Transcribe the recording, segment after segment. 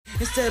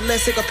Instead,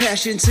 let's take a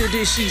passion to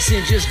the sheets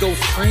and just go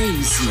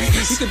crazy.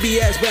 You can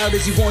be as wild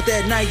as you want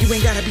that night. You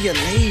ain't gotta be a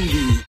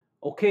lady.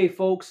 Okay,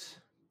 folks,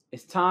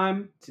 it's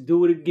time to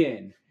do it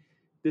again.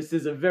 This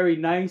is a very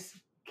nice,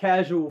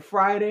 casual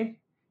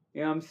Friday.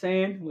 You know what I'm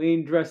saying? We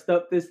ain't dressed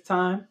up this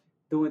time,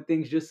 doing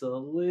things just a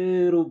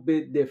little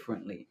bit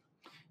differently.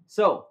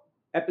 So,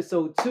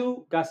 episode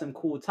 2, got some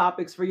cool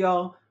topics for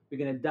y'all. We're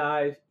going to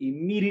dive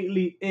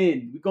immediately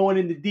in. We're going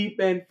in the deep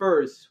end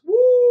first.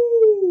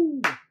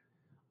 Woo!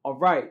 All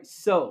right,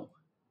 so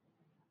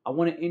I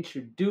want to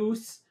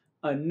introduce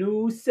a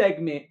new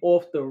segment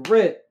off the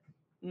rip.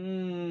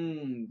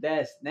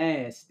 That's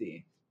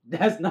nasty.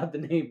 That's not the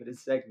name of the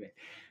segment.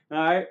 All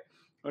right?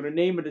 Well, the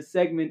name of the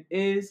segment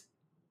is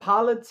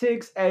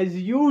Politics as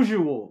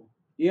Usual.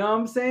 You know what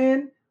I'm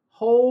saying?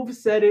 Hove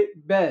said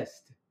it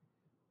best.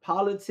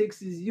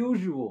 Politics as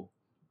usual.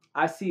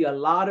 I see a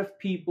lot of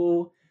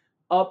people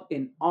up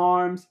in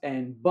arms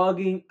and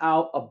bugging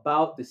out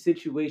about the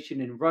situation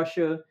in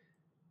Russia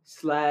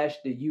 /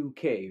 the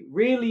UK.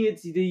 Really,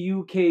 it's the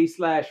UK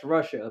 /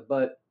 Russia,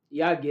 but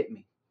y'all get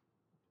me.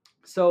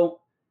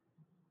 So,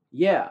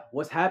 yeah,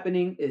 what's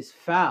happening is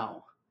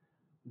foul.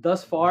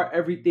 Thus far,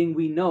 everything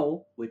we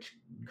know, which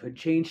could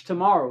change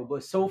tomorrow,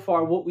 but so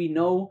far what we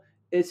know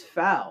is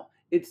foul.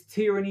 It's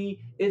tyranny,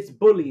 it's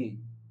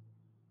bullying.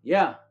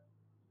 Yeah,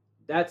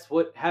 that's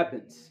what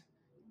happens.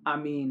 I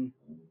mean,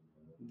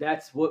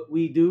 that's what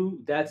we do.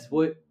 That's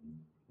what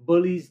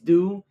bullies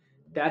do.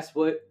 That's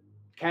what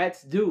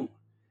cats do.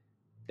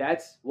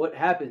 That's what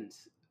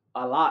happens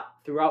a lot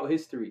throughout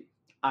history.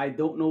 I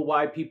don't know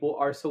why people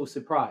are so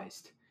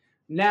surprised.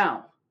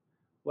 Now,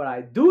 what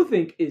I do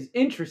think is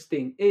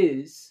interesting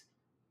is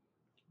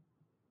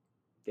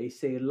they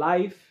say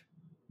life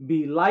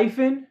be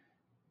lifing.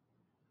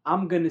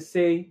 I'm going to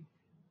say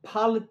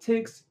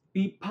politics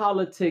be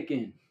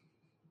politicking.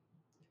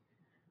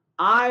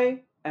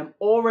 I am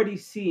already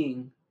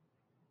seeing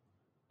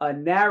a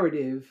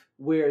narrative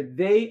where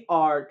they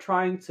are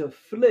trying to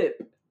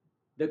flip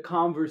the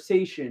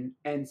conversation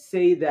and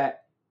say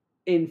that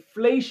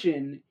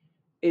inflation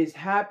is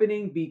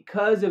happening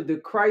because of the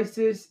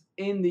crisis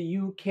in the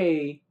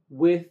UK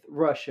with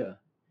Russia.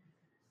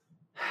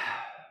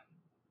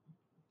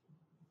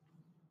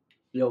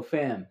 Yo,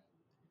 fam,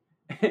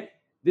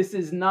 this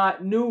is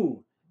not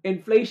new.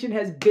 Inflation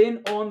has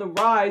been on the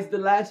rise the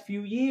last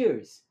few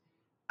years.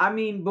 I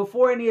mean,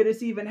 before any of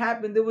this even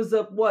happened, it was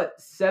up,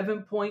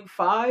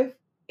 7.5,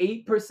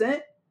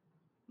 8%?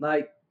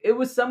 Like, it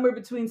was somewhere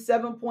between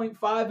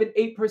 7.5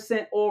 and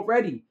 8%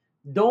 already.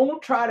 Don't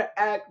try to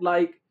act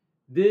like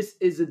this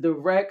is a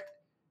direct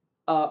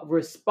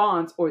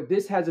response or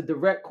this has a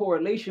direct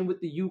correlation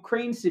with the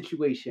Ukraine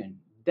situation.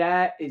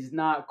 That is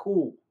not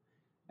cool.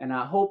 And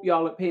I hope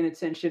y'all are paying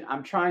attention.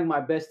 I'm trying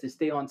my best to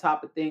stay on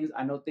top of things.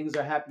 I know things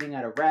are happening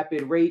at a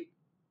rapid rate,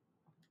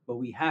 but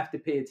we have to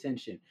pay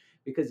attention.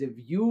 Because if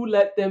you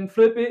let them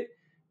flip it,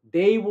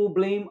 they will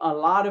blame a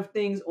lot of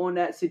things on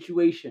that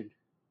situation.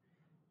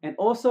 And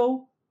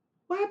also,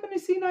 what happened to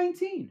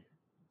C-19?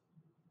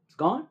 It's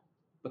gone?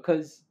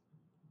 Because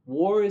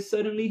war is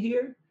suddenly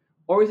here?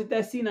 Or is it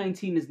that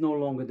C-19 is no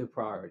longer the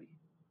priority?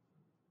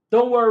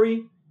 Don't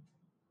worry,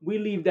 we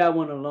leave that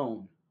one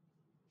alone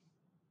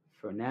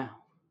for now.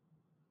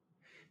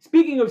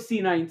 Speaking of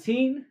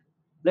C-19,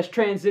 let's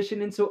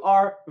transition into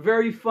our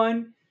very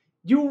fun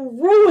You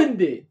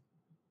Ruined It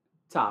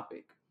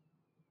topic.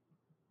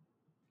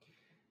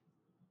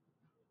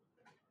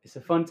 It's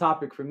a fun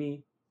topic for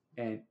me,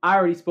 and I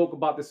already spoke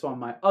about this on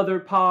my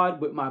other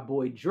pod with my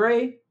boy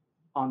Dre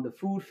on the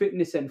Food,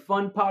 Fitness, and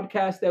Fun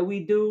podcast that we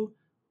do,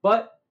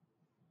 but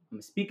I'm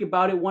going to speak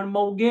about it one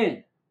more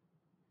again.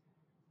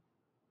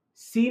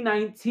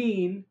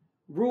 C-19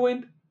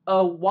 ruined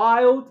a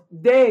wild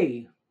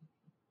day.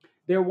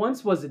 There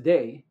once was a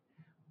day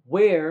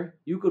where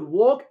you could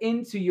walk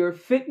into your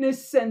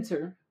fitness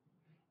center,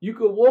 you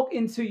could walk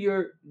into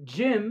your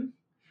gym,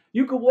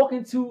 you could walk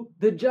into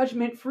the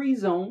judgment-free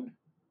zone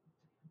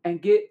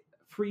and get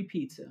free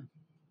pizza.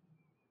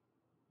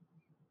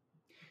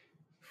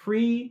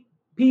 Free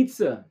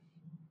pizza.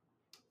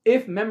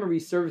 If memory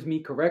serves me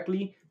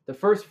correctly, the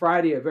first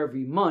Friday of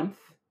every month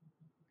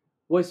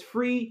was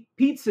free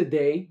pizza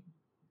day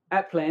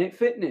at Planet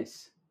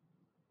Fitness.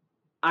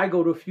 I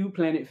go to a few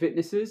Planet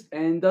Fitnesses,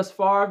 and thus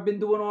far I've been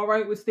doing all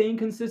right with staying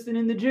consistent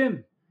in the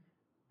gym.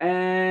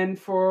 And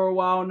for a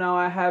while now,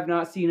 I have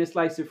not seen a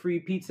slice of free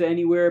pizza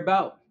anywhere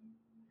about.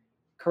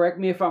 Correct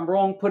me if I'm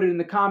wrong, put it in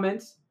the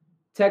comments.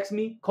 Text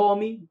me, call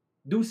me,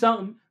 do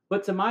something.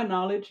 But to my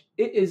knowledge,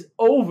 it is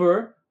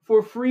over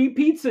for free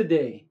pizza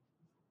day.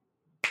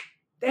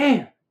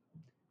 Damn.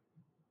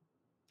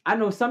 I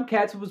know some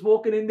cats was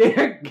walking in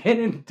there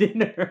getting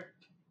dinner.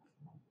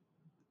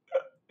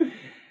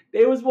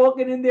 They was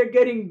walking in there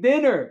getting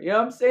dinner. You know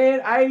what I'm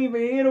saying? I ain't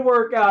even here to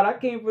work out. I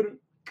came for the...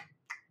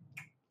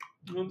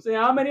 You know what I'm saying?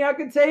 How many I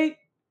could take?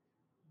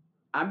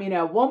 I mean,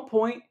 at one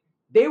point,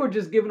 they were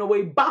just giving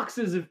away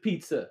boxes of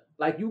pizza.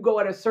 Like, you go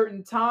at a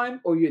certain time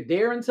or you're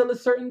there until a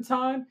certain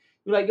time.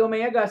 You're like, yo,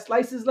 man, I got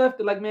slices left.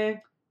 They're like,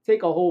 man,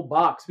 take a whole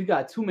box. We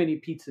got too many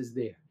pizzas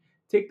there.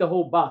 Take the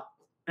whole box.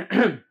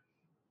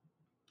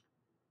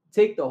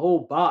 Take the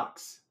whole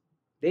box.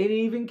 They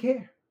didn't even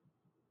care.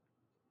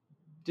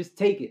 Just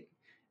take it.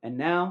 And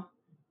now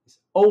it's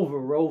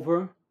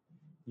over.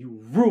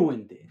 You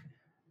ruined it.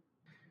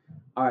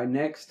 All right,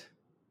 next.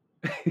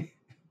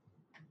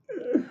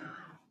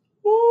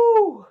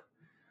 Woo!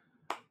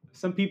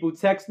 Some people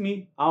text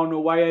me. I don't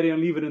know why I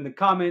didn't leave it in the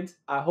comments.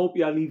 I hope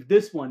y'all leave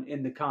this one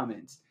in the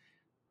comments.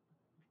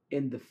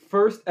 In the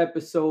first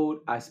episode,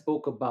 I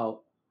spoke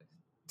about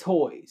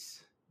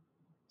toys.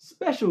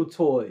 Special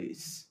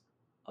toys.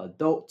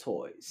 Adult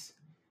toys.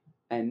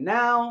 And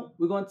now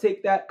we're going to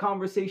take that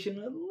conversation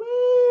a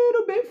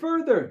little bit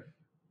further.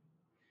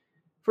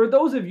 For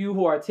those of you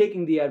who are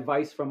taking the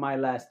advice from my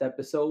last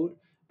episode,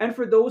 and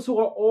for those who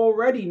are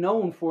already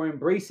known for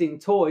embracing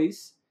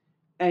toys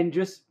and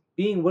just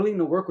being willing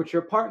to work with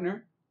your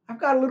partner, I've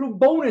got a little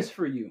bonus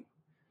for you.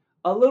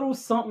 A little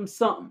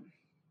something.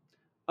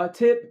 A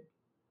tip,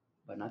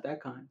 but not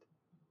that kind.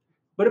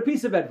 But a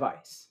piece of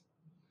advice.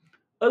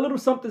 A little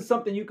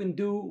something you can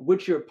do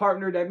with your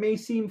partner that may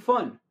seem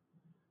fun.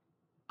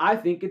 I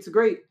think it's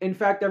great. In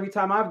fact, every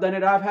time I've done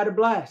it, I've had a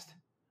blast.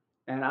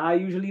 And I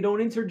usually don't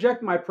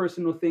interject my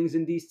personal things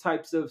in these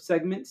types of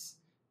segments,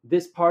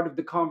 this part of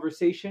the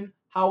conversation.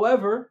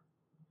 However,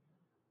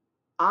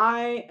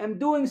 I am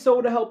doing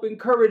so to help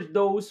encourage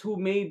those who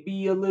may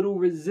be a little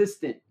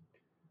resistant,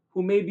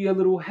 who may be a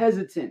little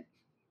hesitant.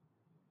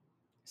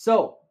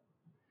 So,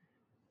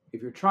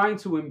 if you're trying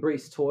to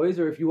embrace toys,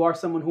 or if you are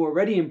someone who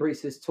already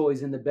embraces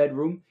toys in the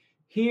bedroom,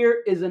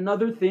 here is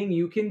another thing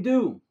you can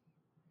do.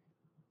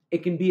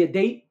 It can be a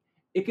date.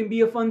 It can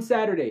be a fun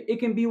Saturday. It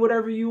can be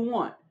whatever you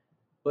want.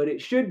 But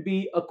it should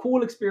be a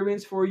cool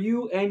experience for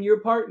you and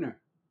your partner.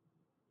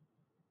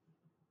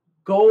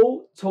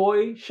 Go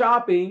toy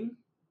shopping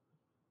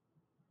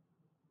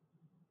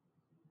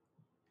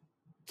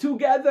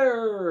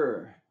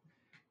together.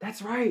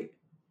 That's right.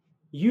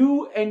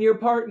 You and your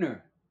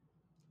partner.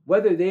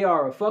 Whether they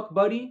are a fuck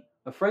buddy,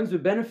 a friends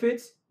with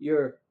benefits,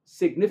 your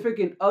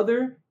significant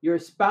other, your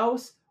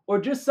spouse, or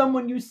just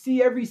someone you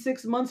see every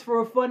 6 months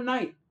for a fun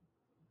night.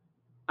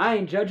 I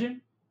ain't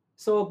judging.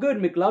 So good,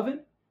 McLovin.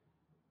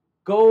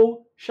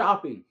 Go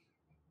shopping.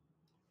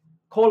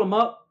 Call them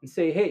up and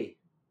say, hey,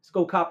 let's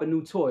go cop a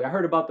new toy. I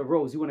heard about the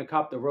rose. You want to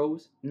cop the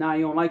rose? Nah,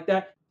 you don't like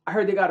that? I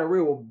heard they got a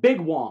real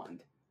big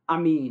wand. I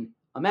mean,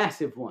 a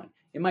massive one.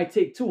 It might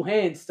take 2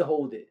 hands to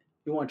hold it.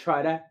 You want to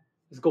try that?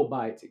 Let's go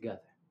buy it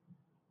together.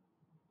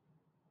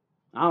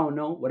 I don't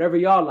know. Whatever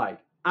y'all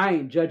like. I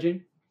ain't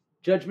judging.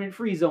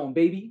 Judgment-free zone,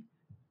 baby.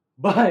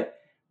 But,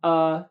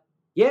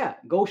 yeah,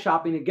 go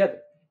shopping together.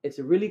 It's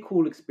a really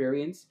cool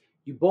experience.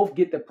 You both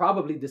get to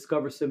probably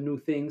discover some new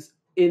things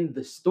in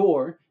the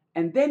store,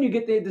 and then you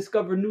get to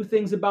discover new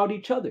things about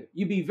each other.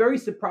 You'd be very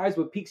surprised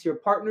what piques your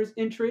partner's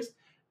interest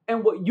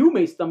and what you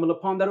may stumble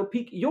upon that'll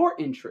pique your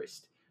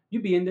interest.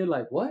 You'd be in there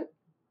like, what?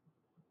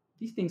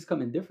 These things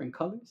come in different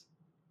colors?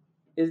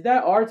 Is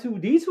that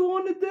R2-D2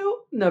 on the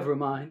deal? Never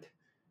mind.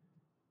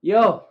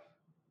 Yo,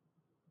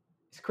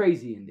 it's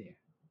crazy in there.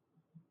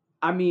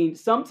 I mean,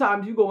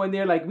 sometimes you go in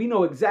there like we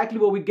know exactly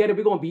what we get and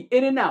we're going to be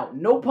in and out.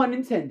 No pun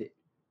intended.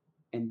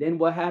 And then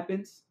what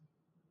happens?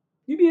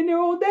 You be in there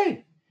all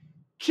day,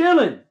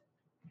 chilling.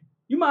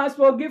 You might as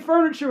well get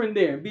furniture in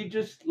there and be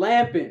just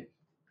lamping,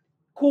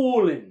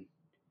 cooling,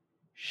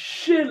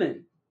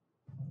 chilling.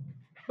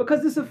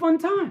 Because it's a fun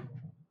time.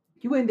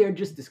 You in there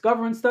just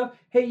discovering stuff.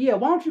 Hey, yeah,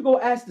 why don't you go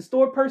ask the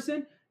store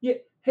person? Yeah,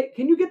 hey,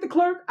 can you get the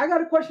clerk? I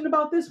got a question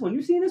about this one.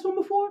 You seen this one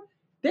before?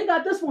 They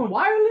got this one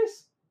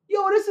wireless?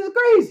 Yo, this is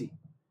crazy.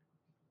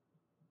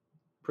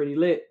 Pretty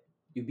lit.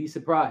 You'd be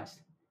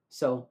surprised.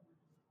 So,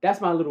 that's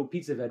my little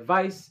piece of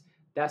advice.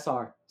 That's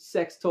our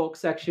sex talk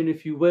section,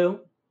 if you will.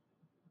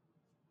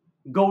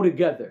 Go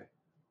together.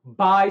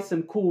 Buy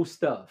some cool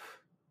stuff.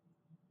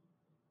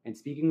 And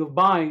speaking of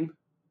buying,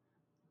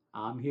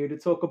 I'm here to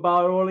talk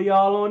about all of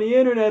y'all on the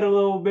internet a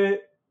little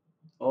bit.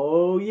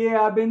 Oh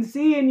yeah, I've been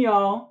seeing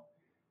y'all.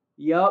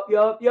 Yup.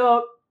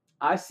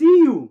 I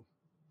see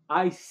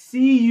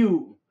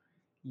you.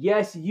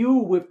 Yes, you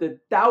with the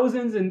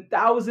thousands and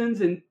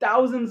thousands and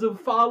thousands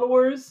of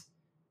followers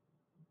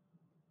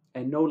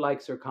and no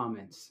likes or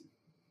comments.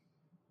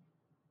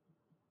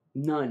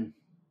 None.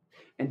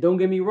 And don't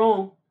get me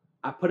wrong,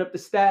 I put up the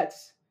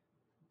stats.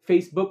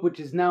 Facebook, which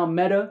is now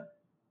Meta,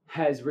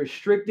 has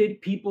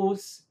restricted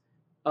people's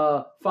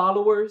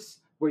followers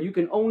where you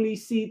can only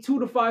see 2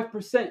 to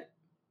 5%.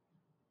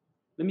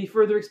 Let me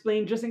further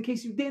explain just in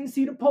case you didn't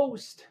see the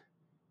post.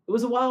 It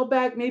was a while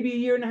back, maybe a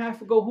year and a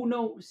half ago, who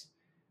knows?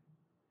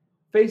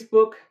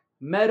 Facebook,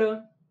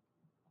 Meta,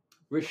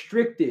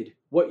 restricted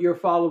what your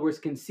followers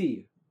can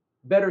see.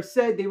 Better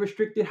said, they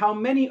restricted how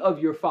many of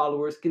your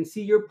followers can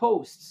see your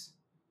posts.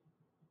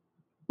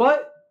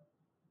 But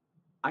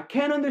I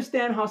can't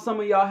understand how some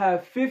of y'all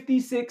have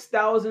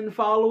 56,000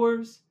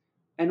 followers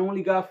and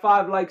only got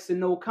 5 likes and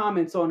no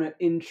comments on an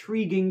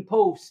intriguing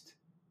post.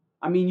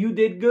 I mean, you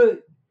did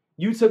good.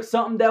 You took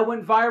something that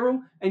went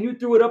viral and you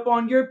threw it up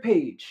on your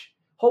page.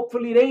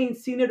 Hopefully they ain't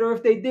seen it, or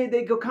if they did,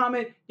 they could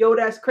comment, yo,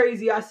 that's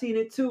crazy, I seen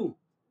it too.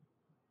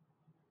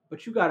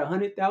 but you got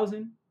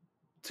 100,000,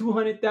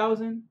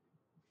 200,000,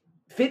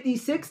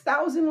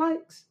 56,000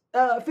 likes,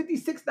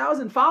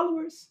 56,000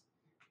 followers,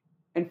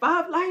 and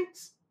 5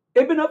 likes.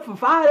 It been up for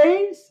 5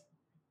 days.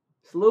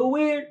 It's a little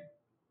weird.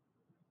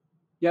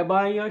 Y'all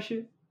buying y'all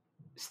shit?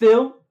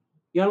 Still?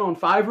 Y'all on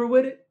Fiverr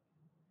with it?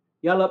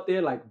 Y'all up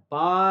there like,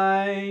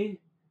 buy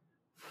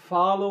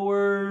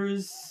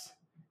followers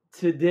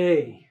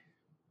today.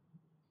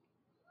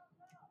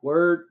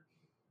 Word.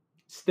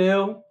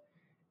 Still?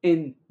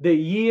 In the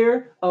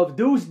year of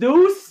Deuce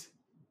Deuce?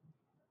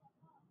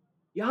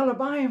 Y'all are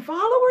buying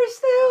followers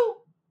still?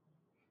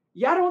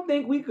 Y'all don't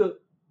think we could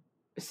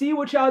see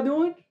what y'all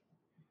doing?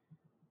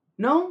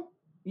 No?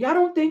 Y'all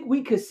don't think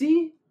we could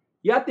see?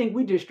 Y'all think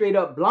we just straight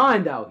up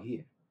blind out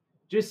here?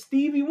 Just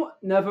Stevie Wonder?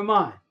 Never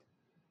mind.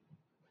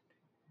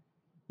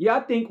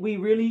 Y'all think we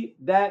really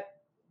that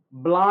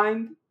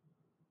blind?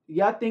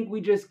 Y'all think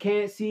we just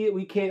can't see it?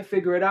 We can't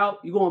figure it out?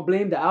 You gonna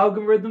blame the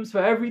algorithms for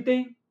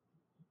everything?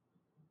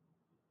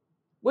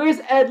 Where's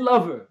Ed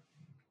Lover?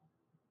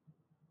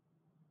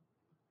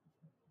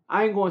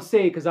 I ain't gonna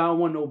say it because I don't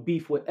want no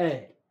beef with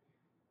Ed.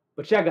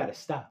 But y'all gotta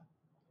stop.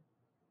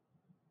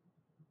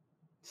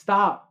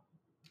 Stop.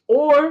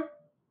 Or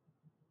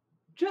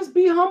just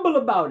be humble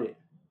about it.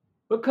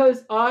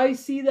 Because I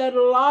see that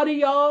a lot of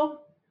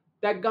y'all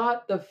that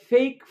got the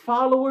fake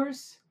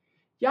followers,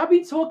 y'all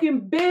be talking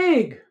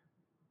big.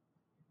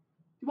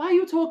 Why are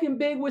you talking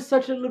big with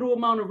such a little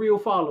amount of real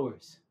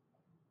followers?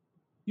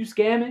 You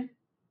scamming?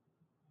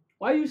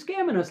 Why are you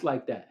scamming us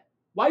like that?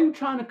 Why are you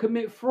trying to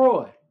commit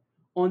fraud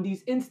on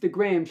these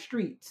Instagram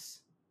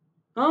streets?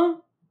 Huh?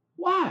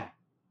 Why?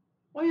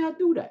 Why y'all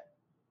do that?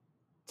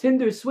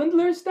 Tinder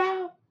swindler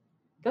style?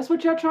 That's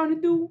what y'all trying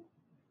to do?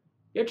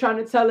 You're trying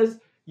to tell us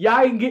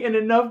y'all ain't getting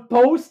enough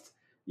posts?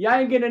 Y'all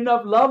ain't getting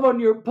enough love on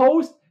your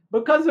post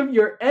because of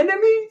your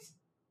enemies?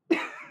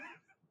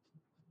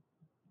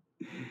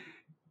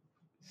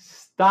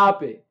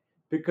 Stop it.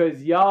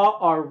 Because y'all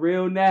are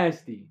real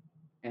nasty.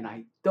 And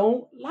I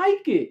don't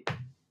like it.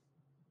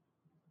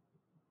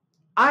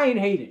 I ain't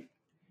hating.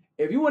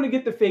 If you want to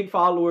get the fake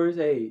followers,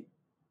 hey,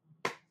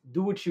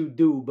 do what you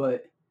do.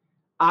 But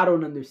I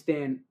don't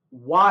understand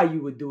why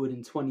you would do it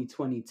in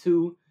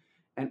 2022.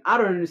 And I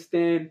don't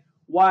understand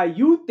why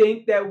you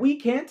think that we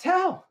can't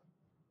tell.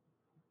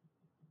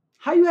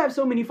 How you have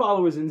so many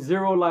followers and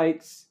 0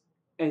 likes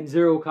and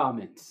 0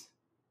 comments?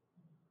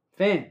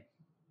 Fam,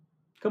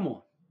 come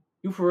on.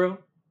 You for real?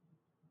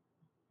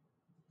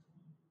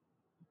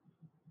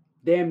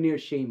 Damn near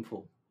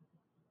shameful.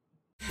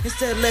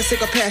 Instead, let's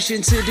take a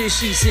passion to the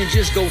sheets and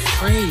just go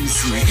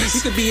crazy.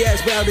 You could be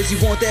as wild as you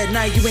want that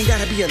night. You ain't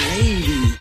gotta be a lady.